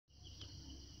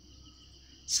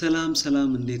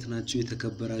ሰላም እንዴት ናችሁ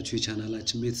የተከበራችሁ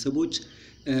የቻናላችን ቤተሰቦች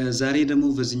ዛሬ ደግሞ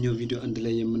በዚህኛው ቪዲዮ አንድ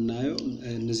ላይ የምናየው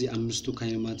እነዚህ አምስቱ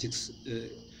ካይኔማቲክስ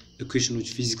ኢኩዌሽኖች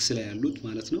ፊዚክስ ላይ ያሉት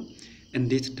ማለት ነው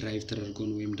እንዴት ድራይቭ ተደርገው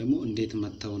ነው ወይም ደግሞ እንዴት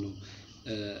መጣው ነው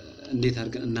እንዴት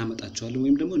አድርገን እናመጣቸዋለን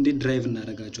ወይም ደግሞ እንዴት ድራይቭ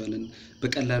እናደርጋቸዋለን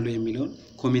በቀላሉ የሚለውን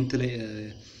ኮሜንት ላይ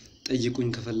ጠይቁኝ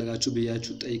ከፈለጋችሁ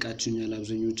በያችሁ ጠይቃችሁኛል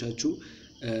አብዛኞቻችሁ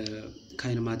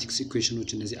ካይኔማቲክስ ኢኩዌሽኖች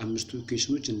እነዚህ አምስቱ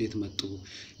ኢኩዌሽኖች እንዴት መጡ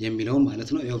የሚለው ማለት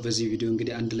ነው ያው በዚህ ቪዲዮ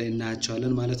እንግዲህ አንድ ላይ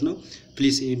እናያቸዋለን ማለት ነው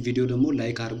ፕሊዝ ይሄን ቪዲዮ ደግሞ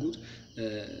ላይክ አድርጉ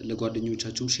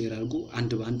ለጓደኞቻችሁ ሼር አድርጉ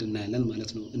አንድ ባንድ እናያለን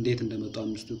ማለት ነው እንዴት እንደመጡ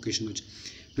አምስቱ ኢኩዌሽኖች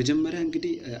መጀመሪያ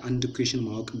እንግዲህ አንድ ኢኩዌሽን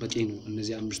ማወቅ በቂ ነው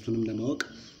እነዚህ አምስቱንም ለማወቅ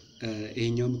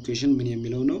ይሄኛው ኢኩዌሽን ምን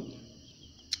የሚለው ነው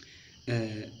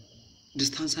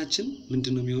ዲስታንሳችን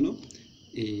ምንድነው የሚሆነው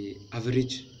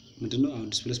አቨሬጅ ምንድነው አሁን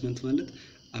ዲስፕሌስመንት ማለት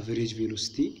average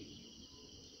velocity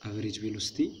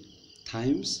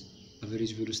times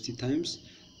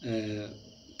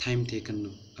time taken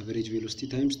ነው average velocity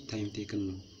times time taken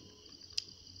ነው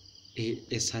ይሄ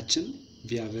ኤሳችን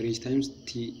v average times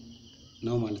t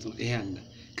ነው ማለት ነው ይሄ አለ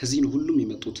ከዚህ ነው ሁሉም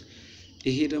የመጡት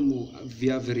ይሄ ደግሞ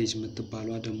v average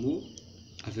የምትባለው ደግሞ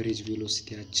average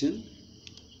velocityያችን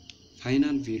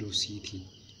final velocity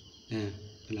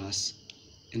plus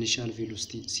initial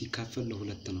velocity ሲካፈል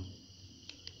ለሁለት ነው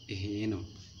ይሄ ነው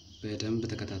በደንብ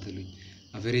ተከታተሉኝ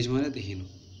አቨሬጅ ማለት ይሄ ነው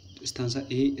ዲስታንስ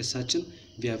ይሄ ኤሳችን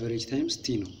v average times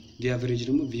t ነው v average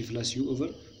ደግሞ v plus u over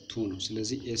 2 ነው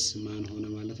ስለዚህ s ማን ሆነ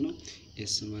ማለት ነው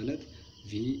s ማለት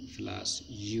v plus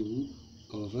u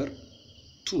over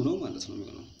 2 ነው ማለት ነው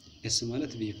የሚሆነው s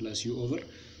ማለት v plus u over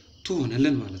 2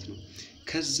 ሆነልን ማለት ነው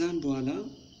ከዛም በኋላ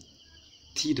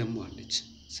t ደግሞ አለች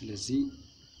ስለዚህ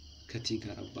ከቲ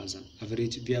ጋር አባዛን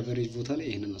average v average ቦታ ላይ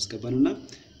ይሄንን አስገባንና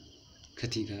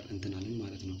ከቲ ጋር እንተናለን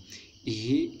ማለት ነው ይሄ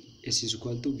s is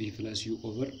equal to v plus u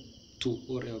over 2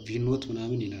 or v not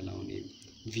ምናምን ይላል አሁን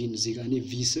v እዚህ ጋር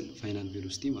v ስል ፋይናል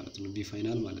ቬሎሲቲ ማለት ነው v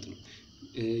ፋይናል ማለት ነው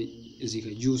እዚህ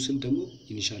ጋር u ስል ደግሞ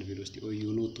ኢኒሻል ቬሎሲቲ or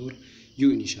u not or u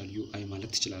ኢኒሻል u i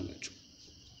ማለት ትችላላችሁ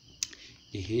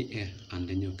ይሄ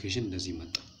አንደኛው ኢኩዌሽን እንደዚህ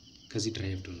መጣ ከዚህ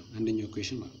ድራይቭድ ነው አንደኛው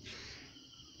ኢኩዌሽን ማለት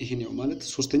ይሄ ነው ማለት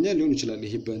ሶስተኛ ሊሆን ይችላል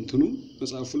ይሄ በእንትኑ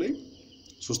መጽሐፉ ላይ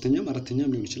ሶስተኛም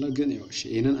አራተኛም ሊሆን ይችላል ግን ያው እሺ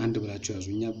ይሄንን አንድ ብላችሁ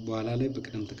ያዙኛ በኋላ ላይ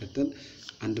በቅደም ተከተል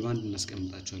አንድ ባንድ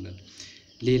እናስቀምጣቸዋለን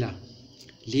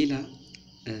ሌላ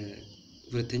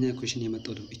ሁለተኛ ኢኩዌሽን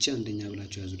የመጣው ደግሞ እቺ አንደኛ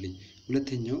ብላችሁ ያዙልኝ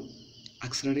ሁለተኛው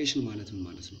አክሰለሬሽን ማለት ምን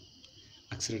ማለት ነው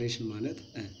አክሰለሬሽን ማለት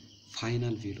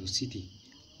ፋይናል ቬሎሲቲ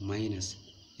ማይነስ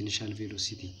ኢኒሻል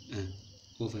ቬሎሲቲ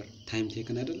ኦቨር ታይም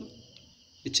ቴክን አይደለም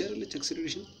እቺ አይደለች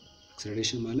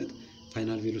አክሰለሬሽን ማለት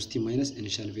ፋይናል ቬሎሲቲ ማይነስ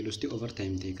ኢኒሻል ቬሎሲቲ ኦቨር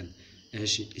ታይም ቴክን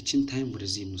እሺ እቺን ታይም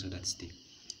ወደዚህ እንወስዳት እስቲ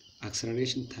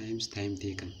አክሰለሬሽን ታይምስ ታይም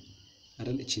ቴክን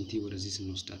አይደል እቺን ቲ ወደዚህ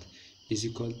ስንወስዳት is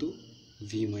equal to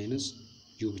v minus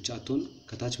u ብቻ አትሆን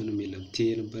ከታች ምንም የለም t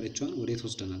የነበረችዋን ወዴት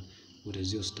ወስደናል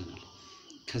ወደዚህ ወስደናል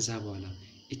ከዛ በኋላ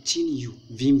እቺን u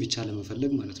v ብቻ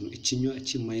ለመፈለግ ማለት ነው እቺኛዋ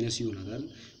እቺ ማይነስ u ናት አይደል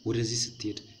ወደዚህ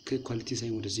ስትሄድ ከኢኳሊቲ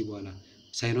ሳይን ወደዚህ በኋላ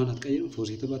ሳይኗን አትቀይርም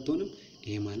ፖዚቲቭ አትሆንም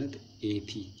ይሄ ማለት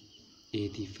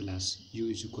at plus u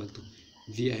is equal to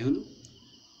v አይሆንም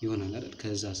ይሆናል አይደል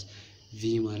ከዛስ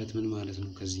v ማለት ምን ማለት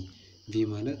ነው ከዚህ v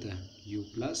ማለት u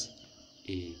plus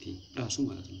at ራሱ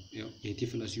ማለት ነው ያው at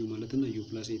plus u ማለት እና u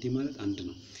plus at ማለት አንድ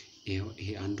ነው ይሄ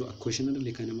አንዱ ኢኩዌሽን አይደል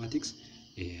የካይኔማቲክስ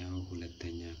ይሄው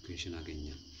ሁለተኛ ኢኩዌሽን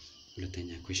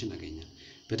አገኘን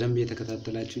በደንብ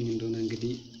የተከታተላችሁኝ እንደሆነ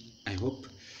እንግዲህ አይ ሆፕ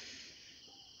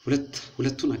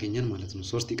ሁለቱን አገኘን ማለት ነው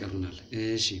ሶስት ይቀሩናል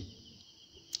እሺ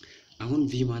አሁን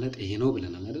v ማለት ይሄ ነው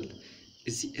ብለናል አይደል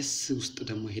እዚህ s ውስጥ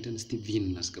ደግሞ ሄደን እስቲ v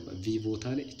እናስገባ v ቦታ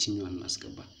ላይ እቺኛዋን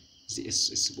እናስገባ እዚህ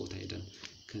s ቦታ ሄደን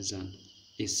ከዛን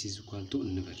s is equal to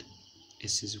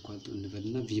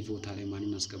እንበልና v ቦታ ላይ ማን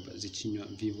እናስገባ እዚህኛው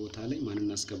v ቦታ ላይ ማን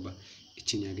እናስገባ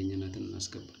እቺን ያገኘናትን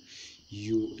እናስገባ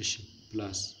u እሺ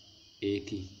plus at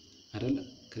አይደለ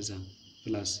ከዛን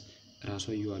plus ራሷ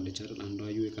u አለች አይደል አንዷ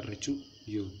u የቀረችው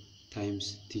u times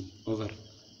t over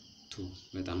 2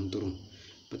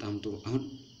 በጣም ጥሩ አሁን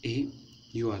ይሄ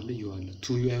u አለ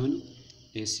 2u አይሆንም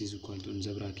s is equal to in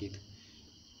the bracket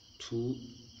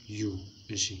 2u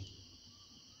እሺ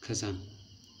ከዛን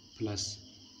plus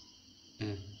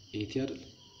 80 አይደል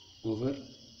over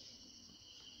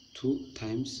 2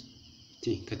 times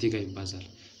t ከቲ ጋር ይባዛል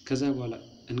ከዛ በኋላ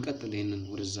እንቀጥል ይሄንን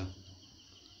ወደዛ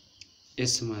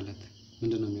s ማለት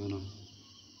ምንድነው የሚሆነው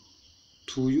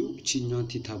 2u ቺኛውን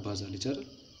t ታባዛለች አይደል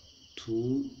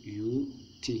 2u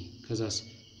t ከዛስ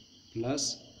plus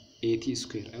 80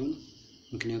 square አይሆን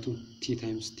ምክንያቱም t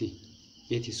times t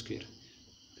 80 square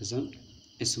ከዛም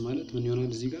s ማለት ምን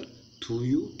ይሆናል እዚህ ጋር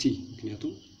 2u t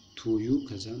ምክንያቱም 2u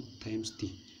ከዛም times t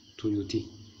 2u t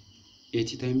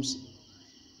 80 times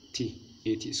ቲ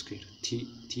ኤቲ ስኩዌር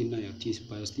ቲ እና ያው ቲ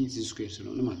ሲባዛ ቲ ስኩዌር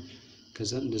ስለሆነ ማለት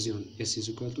ከዛ እንደዚህ ሆነ s is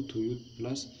equal to 2u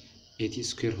plus ኤቲ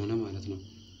ስኩዌር ሆነ ማለት ነው።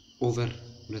 ኦቨር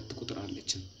ሁለት ቁጥር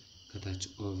አለችን ከታች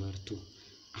ኦቨር 2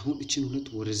 አሁን እቺን ሁለት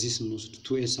ወደዚህ ስንወስድ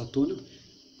 2s አትሆንም።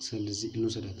 ስለዚህ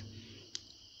እንወስዳት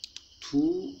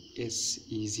 2s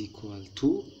is equal to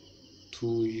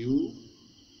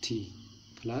 2ut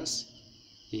plus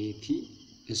at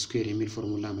ስኩዌር የሚል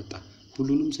ፎርሙላ መጣ።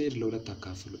 ሁሉንም ሳይድ ለሁለት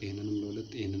አካፍሉ። ይሄንንም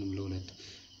ለሁለት ይሄንንም ለሁለት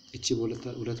እቺ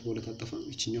ሁለት በሁለት አጠፋም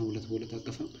እቺኛው ሁለት በሁለት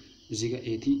አጠፋም እዚህ ጋር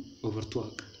at over 2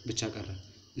 ብቻ ቀረ።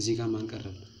 እዚህ ጋር ማን ቀረ?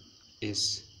 s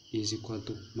is equal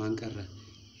to ማን ቀረ?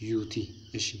 ut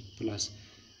እሺ ፕላስ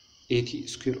at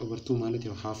ስኩዌር over 2 ማለት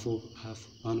ያው half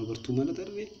 1 over 2 ማለት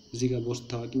አይደል? እዚህ ጋር በውስጥ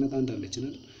ታዋቂነት አንድ አለች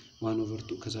አይደል? 1 over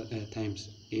 2 ከዛ ታይምስ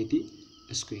at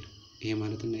ስኩዌር ይሄ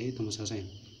ማለት እና ይሄ ተመሳሳይ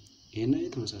ነው። ይሄና ይሄ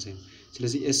ተመሳሳይ ነው።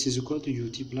 ስለዚህ s is equal to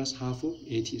ut plus half of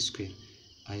at ስኩዌር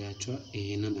አያችኋ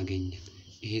ይሄንን አገኘን።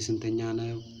 ይሄ ስንተኛ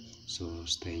ነው?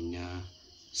 ሶስተኛ።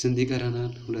 ስንት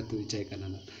ይቀረናል? ሁለት ብቻ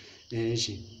ይቀረናል። እሺ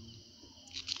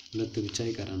ሁለት ብቻ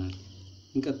ይቀረናል።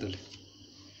 እንቀጥል።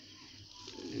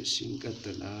 እሺ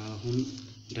እንቀጥል። አሁን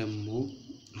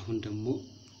ደግሞ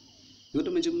ወደ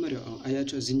መጀመሪያው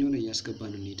አያችኋ እዚህኛው ላይ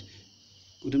ያስገባን እንሂድ።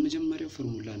 ወደ መጀመሪያው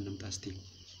ፎርሙላ እንምጣ እስቲ።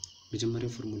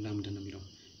 መጀመሪያው ፎርሙላ ምንድነው የሚለው?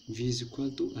 v is equal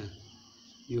to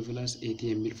u plus at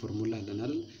የሚል ፎርሙላ አለን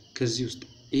አይደል? ከዚህ ውስጥ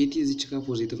at እዚች ጋር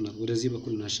ፖዚቲቭ ናት። ወደዚህ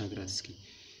በኩል እናሻግራት እስኪ።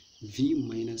 v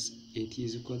minus at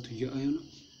is equal to u አይሆንም?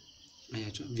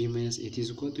 አያችሁ v minus at is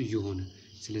equal to u ሆነ።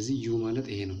 ስለዚህ u ማለት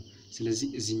ይሄ ነው። ስለዚህ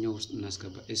እዚህኛው ውስጥ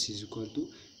እናስገባ s is equal to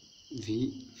v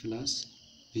plus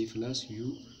u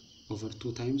over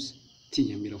 2 times t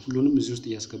የሚለው ሁሉንም እዚህ ውስጥ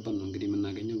እያስገባን ነው እንግዲህ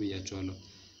የምናገኘው ብያቸዋለሁ።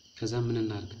 ከዛ ምን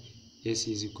እናርግ? s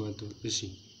is equal to እሺ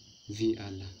v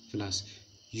አለ ፕላስ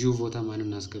u ቦታ ማንን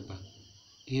እናስገባ?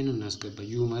 ይሄንን እናስገባ።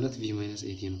 u ማለት v minus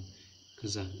at ነው።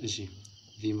 ከዛ እሺ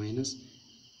v minus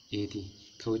at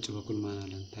ከውጭ በኩል ማን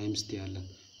አለን? ታይምስ t አለን።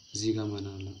 እዚህ ጋር ማን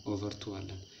አለን? ኦቨር 2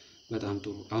 አለን። በጣም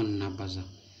ጥሩ። አሁን እናባዛ።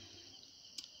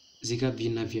 እዚህ ጋር v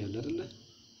እና v አለ አይደል?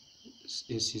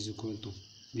 s is equal to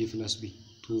v plus b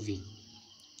 2v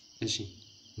እሺ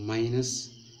ማይነስ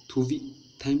 2v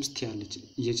ታይምስ t አለች።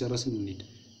 እየጨረስን እንሂድ።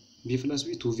 v plus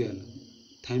b 2v አለ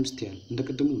ታይምስ t አለ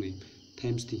እንደቀደሙ ነው።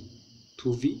 ታይምስ t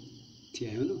 2v t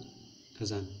አይሆንም።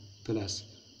 ከዛ ፕላስ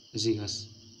እዚህ ጋርስ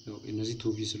ያው እነዚህ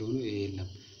 2v ስለሆነ ይሄ የለም።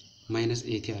 ማይነስ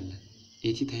 80 አለ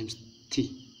 80 ታይምስ t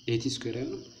 80 ስኩዌር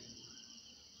አይሆንም።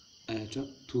 አያችሁ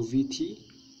 2vt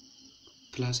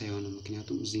ፕላስ አይሆንም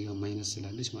ምክንያቱም እዚህ ጋር ማይነስ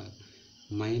ስላለች ማለት ነው።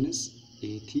 ማይነስ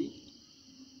 80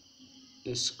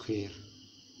 ስኩዌር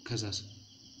ከዛስ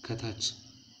ከታች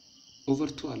ኦቨር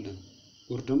 2 አለን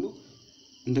ወር ደግሞ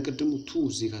እንደቀደሙ 2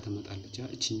 እዚህ ጋር ተመጣለች።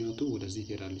 እቺኛው 2 ወደዚህ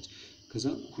ትሄዳለች። ከዛ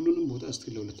ሁሉንም ቦታ እስቲ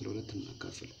ለሁለት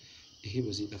እናካፍል። ይሄ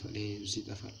በዚህ ይጠፋል፣ ይሄ በዚህ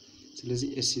ይጠፋል። ስለዚህ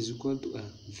s is equal to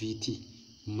vt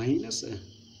minus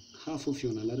half of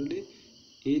ይሆናል አይደል?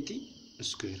 80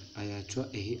 ስኩዌር አያችሁ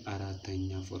ይሄ አራተኛ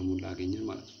ፎርሙላ አገኘን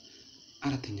ማለት ነው።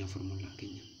 አራተኛ ፎርሙላ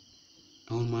አገኘን።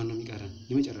 አሁን ማን ነው የሚቀረን?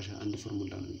 የመጨረሻ አንድ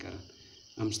ፎርሙላ ነው የሚቀረን።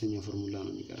 አምስተኛ ፎርሙላ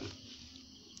ነው የሚቀረን።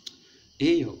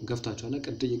 ይሄ ያው ገፍታችኋል።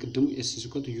 የቅድሙ s is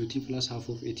equal to ut plus half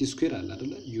of at ስኩዌር አለ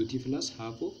አይደል? ut plus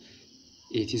half of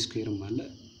at ስኩዌርም አለ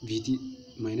vt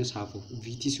minus half of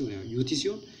vt ሲሆን ያው ut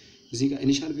ሲሆን እዚህ ጋር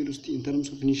ኢኒሻል ቬሎሲቲ ኢን ተርምስ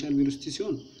ኦፍ ኢኒሻል ቬሎሲቲ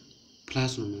ሲሆን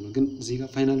ፕላስ ነው የሚሆነው፣ ግን እዚህ ጋር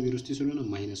ፋይናል ቬሎሲቲ ስለሆነ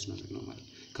ማይነስ ነው የሚሆነው ማለት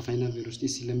ከፋይናል ቬሎሲቲ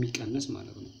ስለሚቀነስ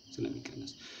ማለት ነው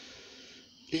ስለሚቀነስ።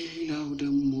 ሌላው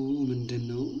ደግሞ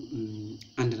ምንድነው?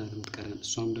 አንድ ናት የምትቀረን።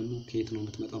 እሷም ደግሞ ከየት ነው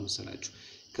የምትመጣው መሰላችሁ?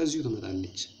 ከዚሁ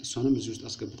ትመጣለች። እሷንም እዚህ ውስጥ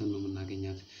አስገብተን ነው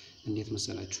የምናገኛት። እንዴት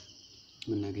መሰላችሁ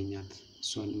የምናገኛት?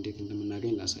 እሷን እንዴት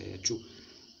እንደምናገኝ ላሳያችሁ።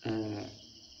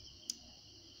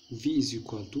 v is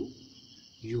equal to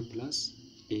u plus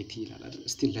at ይላል አይደል?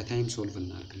 እስቲ ለታይም ሶልቭ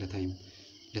እናርግ።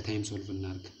 ለታይም ሶልቭ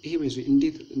እናርግ። ይሄ በይዞ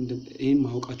እንዴት ይሄን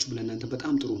ማወቃችሁ ለእናንተ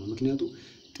በጣም ጥሩ ነው። ምክንያቱም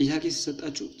ጥያቄ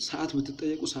ሲሰጣችሁ ሰዓት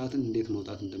ብትጠየቁ ሰዓትን እንዴት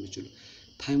ማውጣት እንደምትችሉ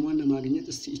ታይሟን ለማግኘት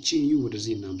እስቲ እቺን u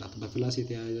ወደዚህ እናምጣት። በፕላስ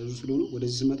የተያያዙ ስለሆነ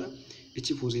ወደዚህ ስመጣ እቺ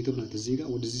ፖዚቲቭ ናት። እዚህ ጋር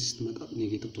ወደዚህ ስትመጣ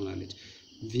ኔጌቲቭ ትሆናለች።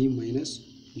 v minus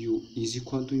u is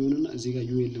equal to ይሆንና እዚህ ጋር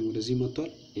u የለም ወደዚህ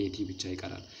መጥቷል። at ብቻ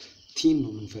ይቀራል። t ነው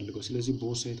የምንፈልገው። ስለዚህ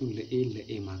ቦth ሳይቱን ለa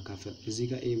ማካፈል። እዚህ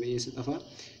ጋር a በa ሲጠፋ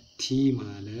t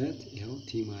ማለት ያው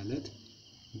t ማለት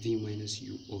v minus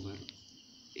u over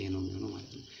a ነው የሚሆነው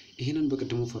ማለት ነው። ይሄንን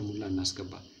በቀደሙ ፎርሙላ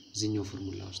እናስገባ እዚህኛው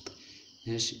ፎርሙላ ውስጥ።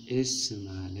 እሺ s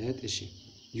ማለት እሺ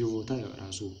u ቦታ ያው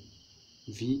ራሱ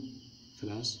v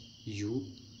plus u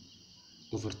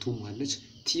over 2 ማለት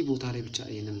t ቦታ ላይ ብቻ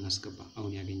ይሄንን እናስገባ።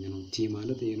 አሁን ያገኘነው t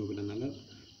ማለት ይሄ ነው ብለናል አይደል?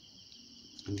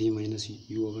 v minus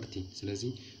u over t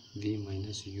ስለዚህ v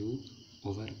minus u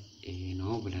over a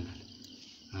ነው ብለናል።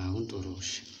 አሁን ጥሩሽ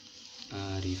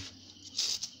አሪፍ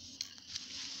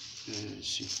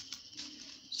እሺ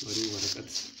ሶሪ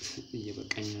ወረቀት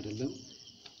እየበቃኝ አይደለም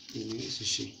ኢኒዌይስ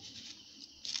እሺ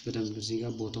በደንብ እዚህ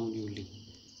ጋር ቦታውን ይውልኝ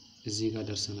እዚህ ጋር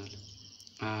ደርሰናል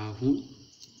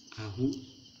አሁን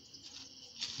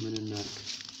ምን እናርግ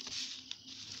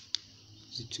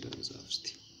እዚች ጋር ጻፍ እስቲ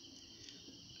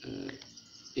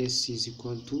s is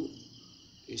equal to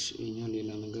እሺ እኛ ሌላ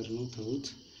ነገር ነው ተውት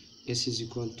s is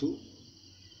equal to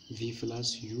v plus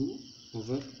u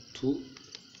over 2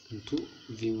 into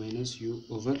v minus u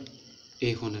over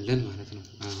a ሆነልን ማለት ነው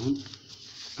አሁን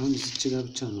እዚች ጋር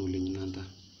ብቻ ነው ልኝ እናንተ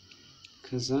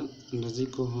ከዛ እንደዚህ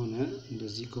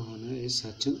ከሆነ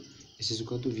s-አችን s is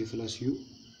equal to v plus u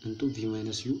into v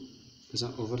minus u ከዛ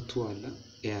over 2 አለ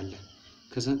a አለ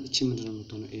ከዛ እቺ ምንድነው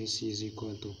የምትሆነው s is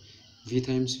equal to v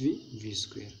times v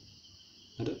square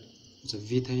አይደል so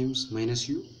v times minus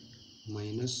u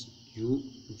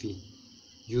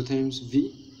u times v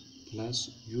plus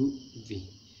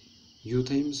u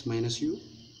times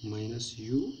minus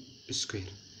u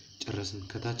square ጨረስን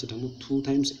ከታች ደግሞ 2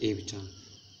 times a ብቻ ነው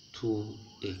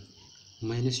 2a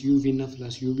minus uv እና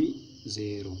plus ub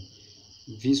 0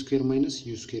 v square minus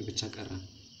u square ብቻ ቀረን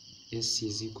s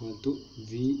is equal to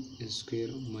v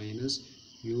square minus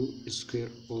u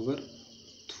square over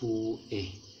 2a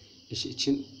እሺ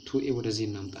እቺን 2a ወደዚህ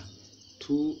እናምጣ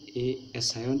 2a s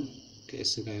አይሆን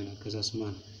ከs ጋር ይሆናል ከዛስ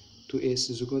ማን 2s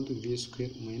is equal to v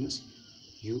square minus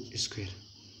u square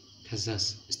ከዛስ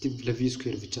እስቲ ለv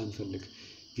square ብቻ እንፈልግ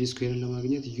v square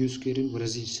ለማግኘት u square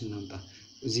ወደዚህ ስናምጣ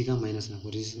እዚህ ጋር ማይነስ ነው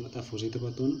ወደዚህ ስትመጣ ፖዚቲቭ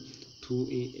አትሆንም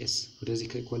 2as ወደዚህ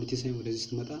ከኢኳሊቲ ሳይን ወደዚህ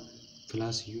ስትመጣ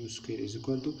plus u square is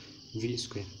equal to v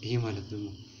square ይሄ ማለት ነው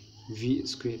v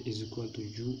square is equal to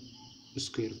u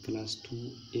square plus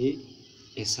 2a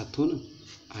s አትሆንም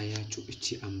አያችሁ እቺ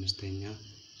አምስተኛ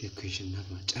ኢኩዌሽን ናት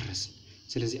ማጨረስ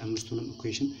ስለዚህ አምስቱንም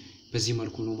ኢኩዌሽን በዚህ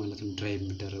መልኩ ነው ማለት ነው ድራይቭ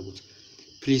የሚደረጉት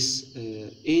ፕሊዝ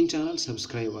ይሄን ቻናል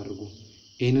ሰብስክራይብ አድርጉ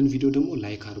ይሄንን ቪዲዮ ደግሞ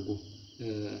ላይክ አድርጉ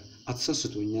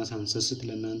አትሰስቱ እኛ ሳንሰስት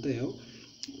ለእናንተ ያው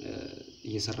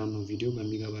እየሰራን ነው ቪዲዮ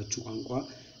በሚገባችሁ ቋንቋ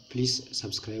ፕሊዝ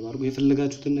ሰብስክራይብ አድርጉ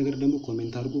የፈለጋችሁትን ነገር ደግሞ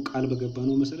ኮሜንት አድርጉ ቃል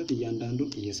በገባነው መሰረት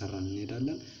እያንዳንዱን እየሰራን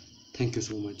እንሄዳለን ታንክ ዩ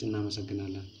ሶ ማች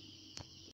እናመሰግናለን